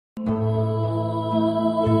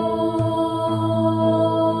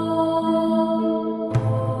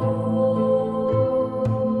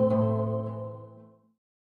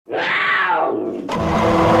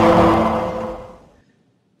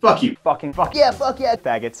Fuck you. Fucking fuck yeah, fuck yeah.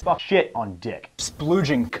 Faggots. Fuck shit on dick.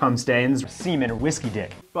 Splooging cum stains. Semen or whiskey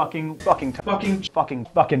dick. Fucking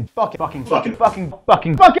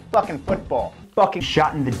football. Fucking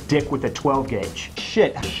shot in the dick with a 12 gauge.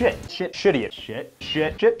 Shitty,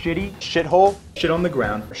 shithole, shit on the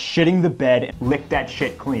ground, shitting the bed, lick that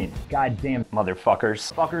shit clean. Goddamn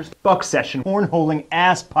motherfuckers. Fuck session, hornholing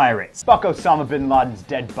ass pirates. Fuck Osama bin Laden's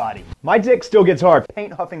dead body. My dick still gets hard.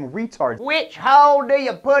 Paint huffing retards. Which hole do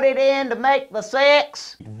you put it in to make the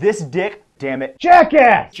sex? This dick, damn it.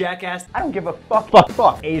 Jackass. I don't give a fuck.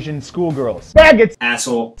 Fuck. Asian schoolgirls. Faggots.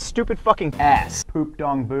 Asshole. Stupid fucking ass. Poop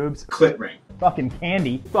dong boobs. Clit ring. Fucking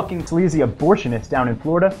candy. Fucking sleazy abortionist down in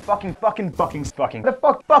Florida. Fucking. The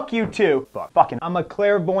fuck you too. Fucking. I'm a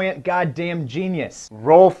clairvoyant goddamn genius.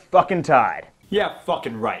 Roll fucking Tide. Yeah,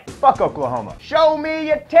 fucking right. Fuck Oklahoma. Show me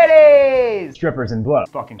your titties! Strippers and blow.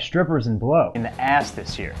 Fucking strippers and blow. In the ass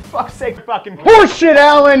this year. Fuck's sake, fucking horseshit,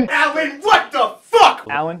 Alan! Alan, what the fuck?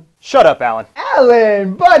 Alan? Shut up, Alan.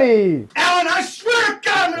 Alan, buddy! Alan, I swear to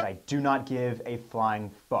God! I do not give a flying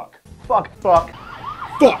fuck. Fuck.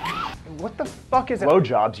 What the fuck is it?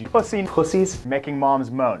 Blowjobs, you pussies making moms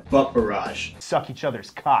moan. Butt barrage. Suck each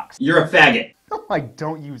other's cocks. You're a faggot. I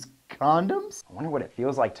don't use condoms? I wonder what it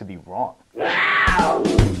feels like to be wrong.